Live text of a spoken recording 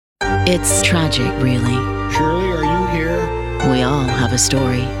It's tragic, really. Shirley, are you here? We all have a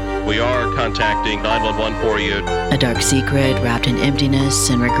story. We are contacting 911 for you. A dark secret wrapped in emptiness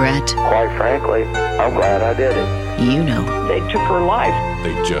and regret. Quite frankly, I'm glad I did it. You know. They took her life.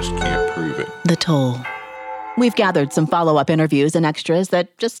 They just can't prove it. The Toll. We've gathered some follow-up interviews and extras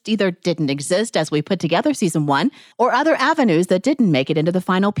that just either didn't exist as we put together season 1 or other avenues that didn't make it into the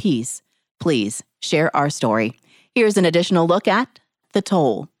final piece. Please share our story. Here's an additional look at The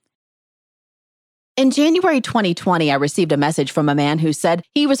Toll. In January 2020, I received a message from a man who said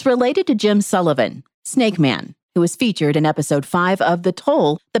he was related to Jim Sullivan, Snake Man, who was featured in episode 5 of The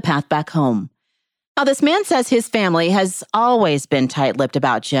Toll, The Path Back Home. Now, this man says his family has always been tight-lipped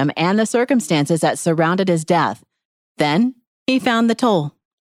about Jim and the circumstances that surrounded his death. Then he found The Toll.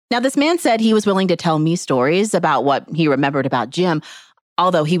 Now, this man said he was willing to tell me stories about what he remembered about Jim,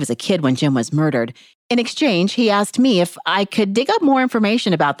 although he was a kid when Jim was murdered. In exchange, he asked me if I could dig up more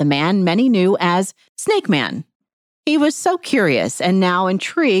information about the man many knew as Snake Man. He was so curious and now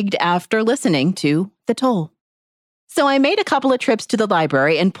intrigued after listening to The Toll. So I made a couple of trips to the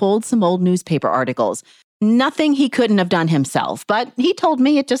library and pulled some old newspaper articles. Nothing he couldn't have done himself, but he told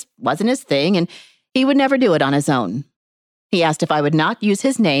me it just wasn't his thing and he would never do it on his own. He asked if I would not use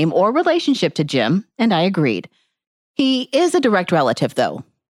his name or relationship to Jim, and I agreed. He is a direct relative, though.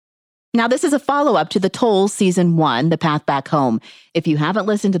 Now, this is a follow-up to The Toll Season 1, The Path Back Home. If you haven't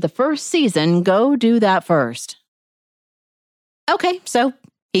listened to the first season, go do that first. Okay, so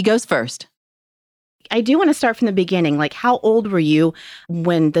he goes first. I do want to start from the beginning. Like, how old were you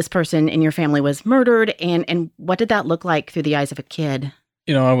when this person in your family was murdered, and what did that look like through the eyes of a kid?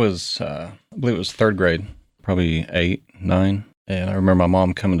 You know, I was, I believe it was third grade, probably 8, 9, and I remember my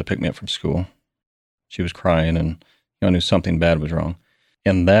mom coming to pick me up from school. She was crying, and I knew something bad was wrong.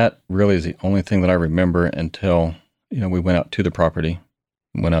 And that really is the only thing that I remember until, we went out to the property,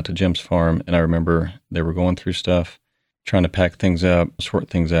 went out to Jim's farm, and I remember they were going through stuff, trying to pack things up, sort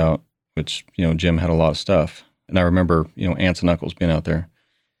things out, which, Jim had a lot of stuff. And I remember, aunts and uncles being out there.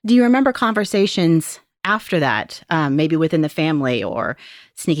 Do you remember conversations after that, maybe within the family or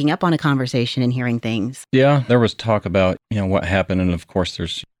sneaking up on a conversation and hearing things? Yeah, there was talk about, what happened. And of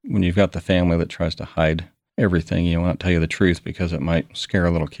course, when you've got the family that tries to hide everything, not tell you the truth because it might scare a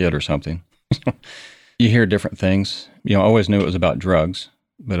little kid or something. You hear different things. I always knew it was about drugs.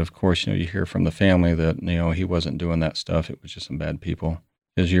 But of course, you hear from the family that, he wasn't doing that stuff. It was just some bad people.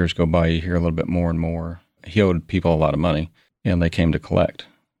 As years go by, you hear a little bit more and more. He owed people a lot of money, and they came to collect.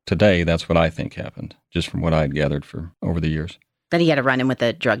 Today, that's what I think happened, just from what I had gathered for over the years. That he had a run-in with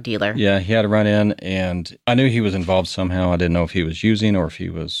a drug dealer. Yeah, he had a run-in, and I knew he was involved somehow. I didn't know if he was using or if he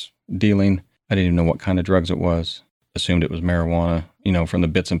was dealing. I didn't even know what kind of drugs it was. Assumed it was marijuana, from the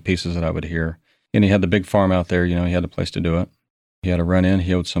bits and pieces that I would hear. And he had the big farm out there, he had a place to do it. He had a run-in.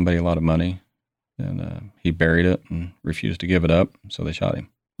 He owed somebody a lot of money. And he buried it and refused to give it up, so they shot him.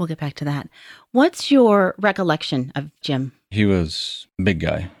 We'll get back to that. What's your recollection of Jim? He was a big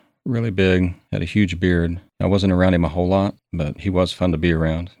guy, really big, had a huge beard. I wasn't around him a whole lot, but he was fun to be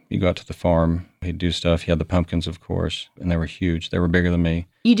around. He'd go out to the farm, he'd do stuff. He had the pumpkins, of course, and they were huge. They were bigger than me.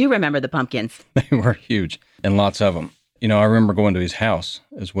 You do remember the pumpkins. They were huge, and lots of them. I remember going to his house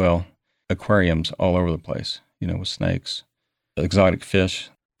as well. Aquariums all over the place, with snakes, exotic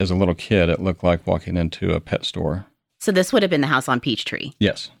fish. As a little kid, it looked like walking into a pet store. So this would have been the house on Peachtree?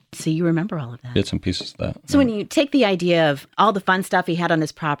 Yes. So you remember all of that? Bits and pieces of that. So when you take the idea of all the fun stuff he had on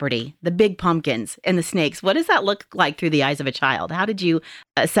his property, the big pumpkins and the snakes, what does that look like through the eyes of a child? How did you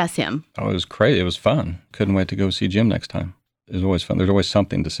assess him? Oh, it was crazy. It was fun. Couldn't wait to go see Jim next time. It was always fun. There's always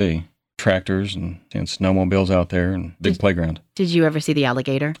something to see. Tractors and snowmobiles out there and big playground. Did you ever see the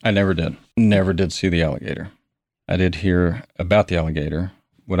alligator? I never did. Never did see the alligator. I did hear about the alligator.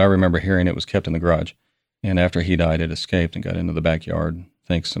 What I remember hearing, it was kept in the garage. And after he died, it escaped and got into the backyard. I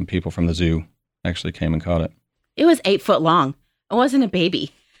think some people from the zoo actually came and caught it. It was 8 foot long. It wasn't a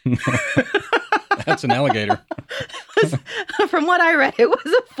baby. That's an alligator. From what I read, it was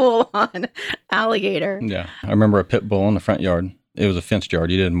a full-on alligator. Yeah. I remember a pit bull in the front yard. It was a fenced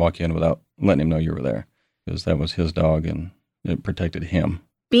yard. You didn't walk in without letting him know you were there because that was his dog and it protected him.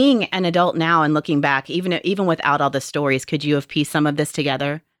 Being an adult now and looking back, even without all the stories, could you have pieced some of this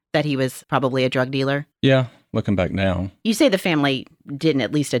together, that he was probably a drug dealer? Yeah, looking back now. You say the family didn't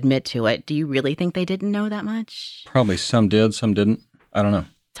at least admit to it. Do you really think they didn't know that much? Probably some did, some didn't. I don't know.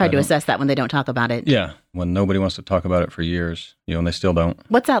 It's hard to assess that when they don't talk about it. Yeah, when nobody wants to talk about it for years, and they still don't.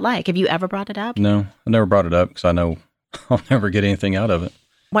 What's that like? Have you ever brought it up? No, I never brought it up because I know I'll never get anything out of it.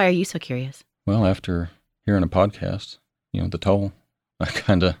 Why are you so curious? Well, after hearing a podcast, The Toll, I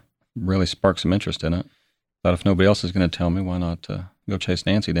kind of really sparked some interest in it. Thought if nobody else is going to tell me, why not go chase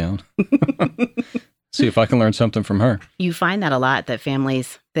Nancy down? See if I can learn something from her. You find that a lot, that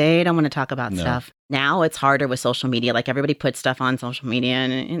families, they don't want to talk about stuff. Now it's harder with social media. Like everybody puts stuff on social media,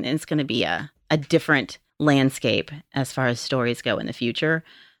 and it's going to be a different landscape as far as stories go in the future.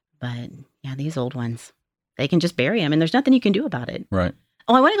 But yeah, these old ones, they can just bury them and there's nothing you can do about it. Right.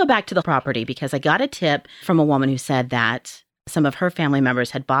 Oh, I want to go back to the property because I got a tip from a woman who said that some of her family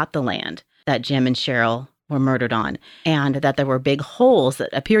members had bought the land that Jim and Cheryl were murdered on, and that there were big holes that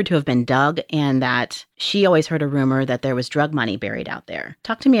appeared to have been dug, and that she always heard a rumor that there was drug money buried out there.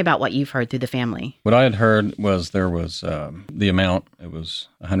 Talk to me about what you've heard through the family. What I had heard was there was the amount, it was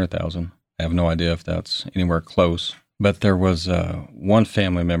 $100,000. I have no idea if that's anywhere close, but there was one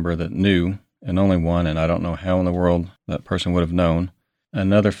family member that knew, and only one, and I don't know how in the world that person would have known.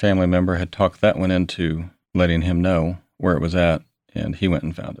 Another family member had talked that one into letting him know where it was at, and he went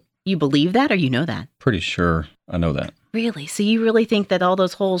and found it. You believe that, or you know that? Pretty sure I know that. Really? So you really think that all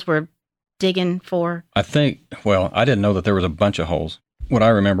those holes were digging for? I think, well, I didn't know that there was a bunch of holes. What I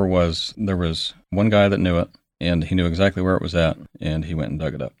remember was there was one guy that knew it, and he knew exactly where it was at, and he went and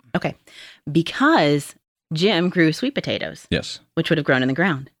dug it up. Okay. Because Jim grew sweet potatoes. Yes. Which would have grown in the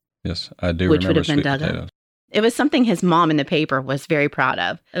ground. Yes, I do which remember would have been sweet dug potatoes. up. It was something his mom in the paper was very proud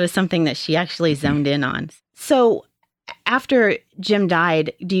of. It was something that she actually zoned in on. So after Jim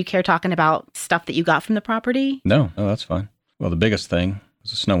died, do you care talking about stuff that you got from the property? No, that's fine. Well, the biggest thing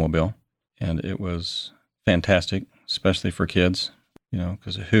was a snowmobile, and it was fantastic, especially for kids, you know,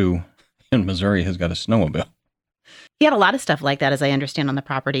 because who in Missouri has got a snowmobile? He had a lot of stuff like that, as I understand, on the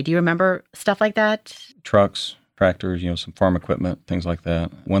property. Do you remember stuff like that? Trucks, tractors, you know, some farm equipment, things like that.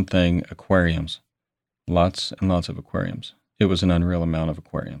 One thing, aquariums. Lots and lots of aquariums. It was an unreal amount of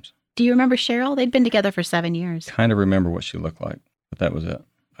aquariums. Do you remember Cheryl? They'd been together for 7 years. Kind of remember what she looked like, but that was it.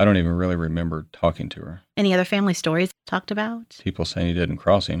 I don't even really remember talking to her. Any other family stories talked about? People saying he didn't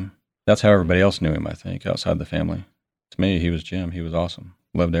cross him. That's how everybody else knew him, I think, outside the family. To me, he was Jim. He was awesome.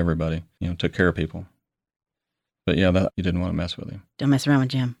 Loved everybody. You know, took care of people. But yeah, that you didn't want to mess with him. Don't mess around with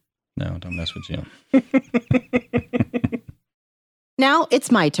Jim. No, don't mess with Jim. Now it's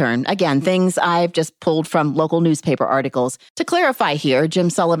my turn. Again, things I've just pulled from local newspaper articles. To clarify here,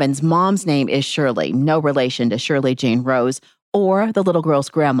 Jim Sullivan's mom's name is Shirley, no relation to Shirley Jane Rose or the little girl's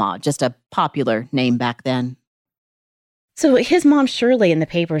grandma, just a popular name back then. So his mom, Shirley, in the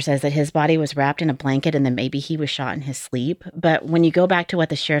paper says that his body was wrapped in a blanket and that maybe he was shot in his sleep. But when you go back to what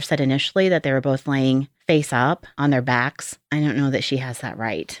the sheriff said initially, that they were both laying face up on their backs, I don't know that she has that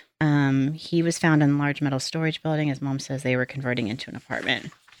right. He was found in a large metal storage building. His mom says they were converting into an apartment.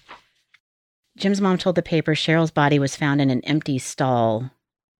 Jim's mom told the paper Cheryl's body was found in an empty stall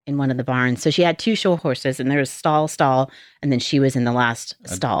in one of the barns. So she had two show horses, and there was stall, and then she was in the last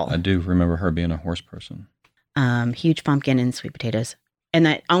stall. I do remember her being a horse person. Huge pumpkin and sweet potatoes. And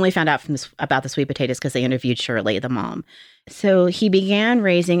I only found out about the sweet potatoes because they interviewed Shirley, the mom. So he began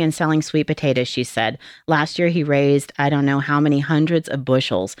raising and selling sweet potatoes, she said. Last year he raised, I don't know how many hundreds of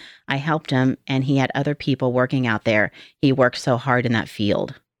bushels. I helped him, and he had other people working out there. He worked so hard in that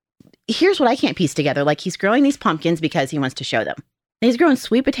field. Here's what I can't piece together. Like, he's growing these pumpkins because he wants to show them. He's growing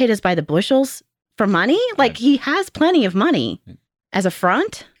sweet potatoes by the bushels for money? Like, he has plenty of money. As a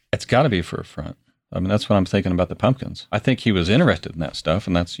front? It's got to be for a front. I mean, that's what I'm thinking about the pumpkins. I think he was interested in that stuff,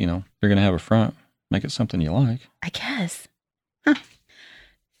 and that's, you know, you're going to have a front. Make it something you like. I guess. Huh.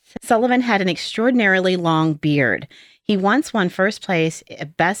 Sullivan had an extraordinarily long beard. He once won first place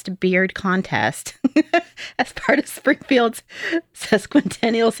at Best Beard Contest as part of Springfield's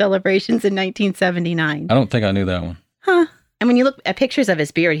sesquicentennial celebrations in 1979. I don't think I knew that one. Huh. And when you look at pictures of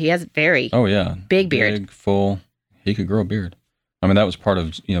his beard, he has very big beard. Big, full. He could grow a beard. I mean, that was part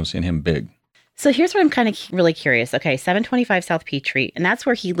of, you know, seeing him big. So here's where I'm kind of really curious. Okay, 725 South Peachtree, and that's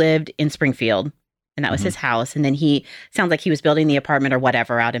where he lived in Springfield, and that was his house. And then he sounds like he was building the apartment or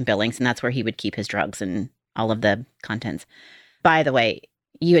whatever out in Billings, and that's where he would keep his drugs and all of the contents. By the way,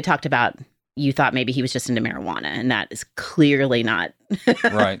 you had talked about you thought maybe he was just into marijuana, and that is clearly not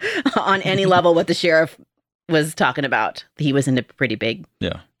right on any level what the sheriff was talking about. He was into pretty big,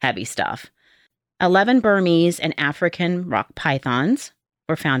 heavy stuff. 11 Burmese and African rock pythons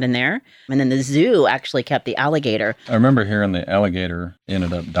were found in there. And then the zoo actually kept the alligator. I remember hearing the alligator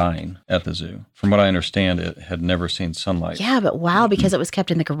ended up dying at the zoo. From what I understand, it had never seen sunlight. Yeah, but wow, because it was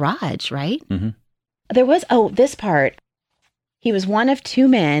kept in the garage, right? Mm-hmm. There was, this part. He was one of two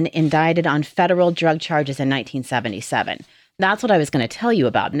men indicted on federal drug charges in 1977. That's what I was going to tell you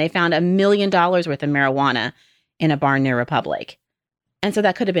about. And they found $1 million worth of marijuana in a barn near Republic. And so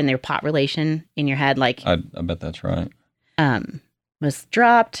that could have been their pot relation in your head. Like, I bet that's right. Was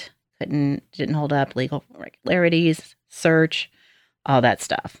dropped, didn't hold up, legal irregularities, search, all that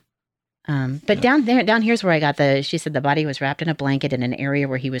stuff. But down here's where I got she said the body was wrapped in a blanket in an area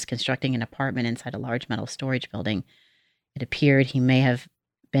where he was constructing an apartment inside a large metal storage building. It appeared he may have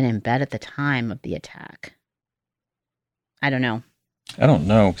been in bed at the time of the attack. I don't know. I don't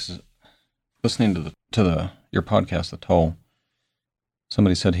know, because listening to your podcast, The Toll,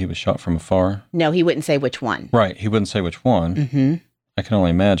 somebody said he was shot from afar. No, he wouldn't say which one. Right, he wouldn't say which one. Mm-hmm. I can only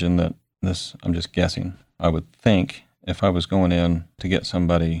imagine that I'm just guessing. I would think if I was going in to get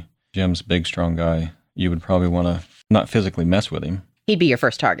somebody, Jim's big, strong guy, you would probably want to not physically mess with him. He'd be your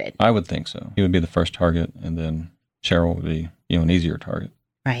first target. I would think so. He would be the first target, and then Cheryl would be, an easier target.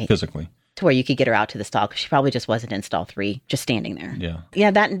 Right. Physically. To where you could get her out to the stall, because she probably just wasn't in stall 3, just standing there. Yeah.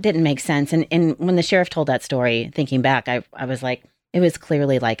 Yeah, that didn't make sense. And when the sheriff told that story, thinking back, I was like, it was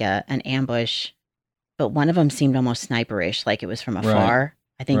clearly like an ambush, but one of them seemed almost sniperish, like it was from afar. Right.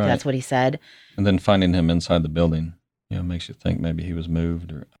 I think that's what he said. And then finding him inside the building, makes you think maybe he was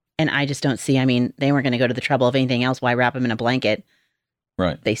moved. And I just don't see, they weren't going to go to the trouble of anything else. Why wrap him in a blanket?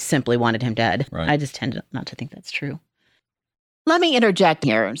 Right. They simply wanted him dead. Right. I just tend not to think that's true. Let me interject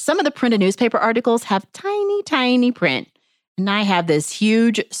here. Some of the printed newspaper articles have tiny, tiny print. And I have this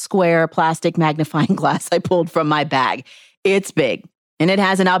huge square plastic magnifying glass I pulled from my bag. It's big, and it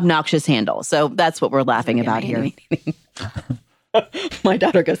has an obnoxious handle. So that's what we're laughing about here. My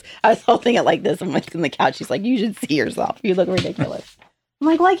daughter goes, I was holding it like this. I'm like on the couch. She's like, you should see yourself. You look ridiculous. I'm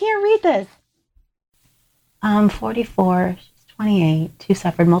like, well, I can't read this. 44, she's 28. 2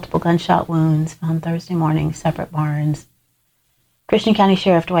 suffered multiple gunshot wounds, found Thursday morning, separate barns. Christian County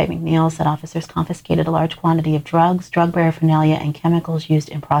Sheriff Dwight McNeil said officers confiscated a large quantity of drugs, drug paraphernalia, and chemicals used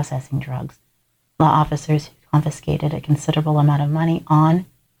in processing drugs. Law officers confiscated a considerable amount of money on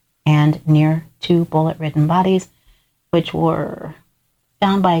and near 2 bullet-ridden bodies, which were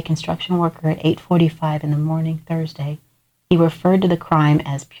found by a construction worker at 8:45 in the morning Thursday. He referred to the crime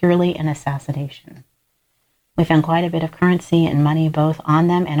as purely an assassination. We found quite a bit of currency and money both on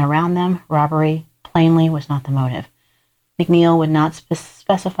them and around them. Robbery plainly was not the motive. McNeil would not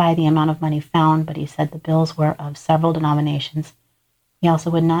specify the amount of money found, but he said the bills were of several denominations. He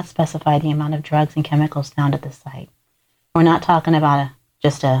also would not specify the amount of drugs and chemicals found at the site. We're not talking about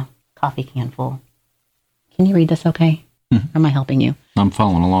just a coffee can full. Can you read this okay? Mm-hmm. Or am I helping you? I'm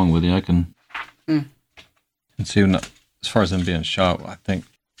following along with you. I can see, as far as them being shot, I think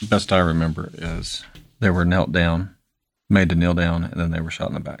the best I remember is they were knelt down, made to kneel down, and then they were shot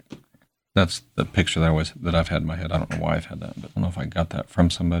in the back. That's the picture that I've had in my head. I don't know why I've had that, but I don't know if I got that from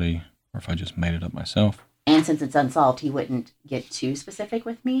somebody or if I just made it up myself. And since it's unsolved, he wouldn't get too specific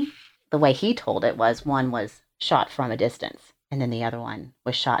with me. The way he told it was one was shot from a distance, and then the other one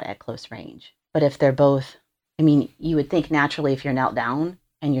was shot at close range. But if they're both, you would think naturally if you're knelt down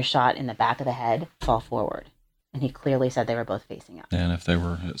and you're shot in the back of the head, fall forward. And he clearly said they were both facing up. And if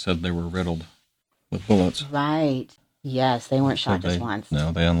it said they were riddled with bullets. Right. Yes, they weren't shot just once.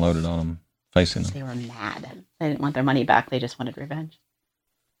 No, they unloaded on them, facing them. They were mad. They didn't want their money back. They just wanted revenge.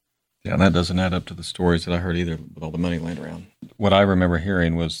 Yeah, and that doesn't add up to the stories that I heard either, with all the money laying around. What I remember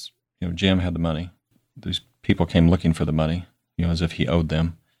hearing was, Jim had the money. These people came looking for the money, as if he owed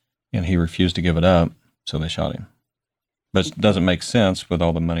them, and he refused to give it up, so they shot him. But it doesn't make sense with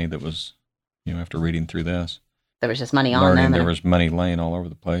all the money that was, after reading through this. There was just money on them. There was money laying all over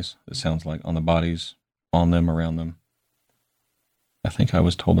the place. It sounds like on the bodies, on them, around them. I think I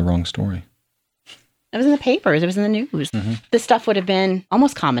was told the wrong story. It was in the papers. It was in the news. Mm-hmm. This stuff would have been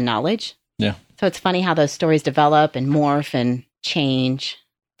almost common knowledge. Yeah. So it's funny how those stories develop and morph and change.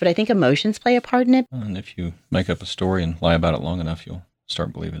 But I think emotions play a part in it. And if you make up a story and lie about it long enough, you'll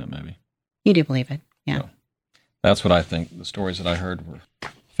start believing it, maybe. You do believe it, yeah. So that's what I think. The stories that I heard were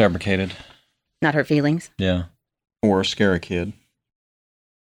fabricated. Not hurt feelings? Yeah. Or scare a kid.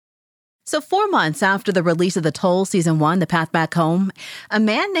 So 4 months after the release of The Toll Season 1, The Path Back Home, a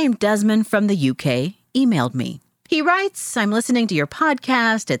man named Desmond from the UK emailed me. He writes, I'm listening to your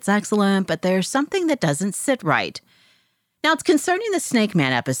podcast. It's excellent, but there's something that doesn't sit right. Now, it's concerning the Snake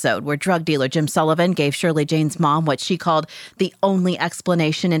Man episode where drug dealer Jim Sullivan gave Shirley Jane's mom what she called the only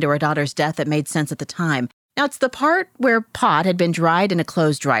explanation into her daughter's death that made sense at the time. Now, it's the part where pot had been dried in a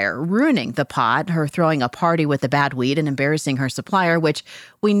clothes dryer, ruining the pot, her throwing a party with the bad weed and embarrassing her supplier, which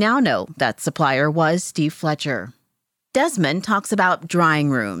we now know that supplier was Steve Fletcher. Desmond talks about drying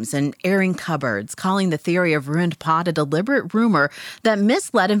rooms and airing cupboards, calling the theory of ruined pot a deliberate rumor that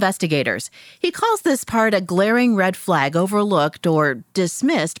misled investigators. He calls this part a glaring red flag overlooked or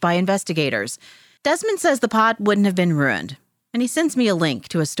dismissed by investigators. Desmond says the pot wouldn't have been ruined, and he sends me a link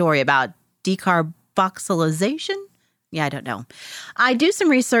to a story about decarboxylation. Yeah, I don't know. I do some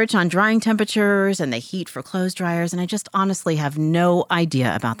research on drying temperatures and the heat for clothes dryers, and I just honestly have no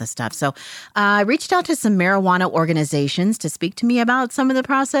idea about this stuff. So I reached out to some marijuana organizations to speak to me about some of the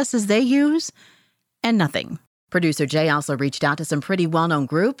processes they use, and nothing. Producer Jay also reached out to some pretty well-known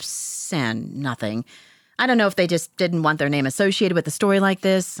groups, and nothing. I don't know if they just didn't want their name associated with a story like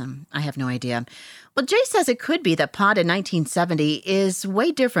this. I have no idea. Well, Jay says it could be that pot in 1970 is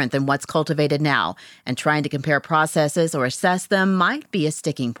way different than what's cultivated now, and trying to compare processes or assess them might be a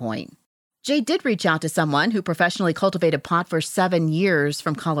sticking point. Jay did reach out to someone who professionally cultivated pot for 7 years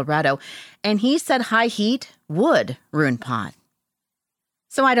from Colorado, and he said high heat would ruin pot.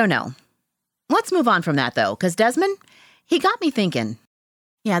 So I don't know. Let's move on from that, though, because Desmond, he got me thinking.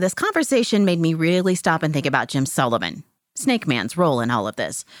 Yeah, this conversation made me really stop and think about Jim Sullivan, Snake Man's role in all of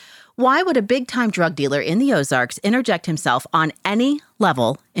this. Why would a big-time drug dealer in the Ozarks interject himself on any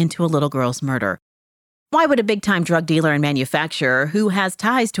level into a little girl's murder? Why would a big-time drug dealer and manufacturer who has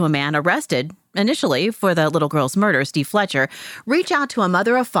ties to a man arrested initially for the little girl's murder, Steve Fletcher, reach out to a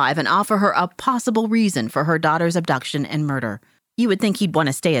mother of 5 and offer her a possible reason for her daughter's abduction and murder? You would think he'd want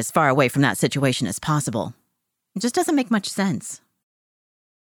to stay as far away from that situation as possible. It just doesn't make much sense.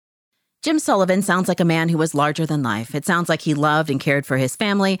 Jim Sullivan sounds like a man who was larger than life. It sounds like he loved and cared for his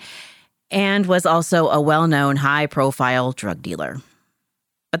family and was also a well-known, high-profile drug dealer.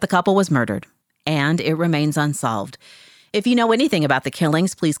 But the couple was murdered, and it remains unsolved. If you know anything about the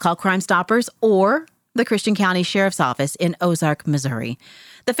killings, please call Crime Stoppers or the Christian County Sheriff's Office in Ozark, Missouri.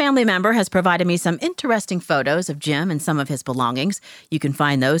 The family member has provided me some interesting photos of Jim and some of his belongings. You can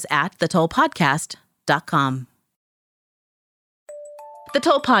find those at thetollpodcast.com. The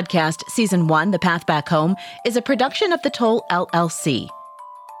Toll Podcast, Season 1, The Path Back Home, is a production of The Toll, LLC.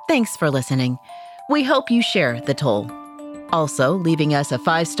 Thanks for listening. We hope you share The Toll. Also, leaving us a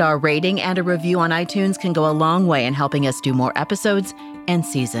 5-star rating and a review on iTunes can go a long way in helping us do more episodes and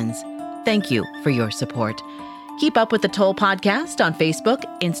seasons. Thank you for your support. Keep up with The Toll Podcast on Facebook,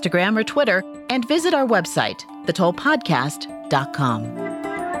 Instagram, or Twitter, and visit our website, thetollpodcast.com.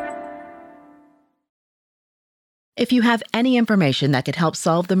 If you have any information that could help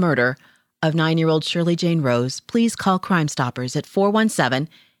solve the murder of 9-year-old Shirley Jane Rose, please call Crime Stoppers at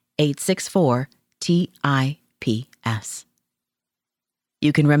 417-864-TIPS.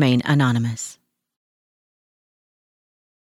 You can remain anonymous.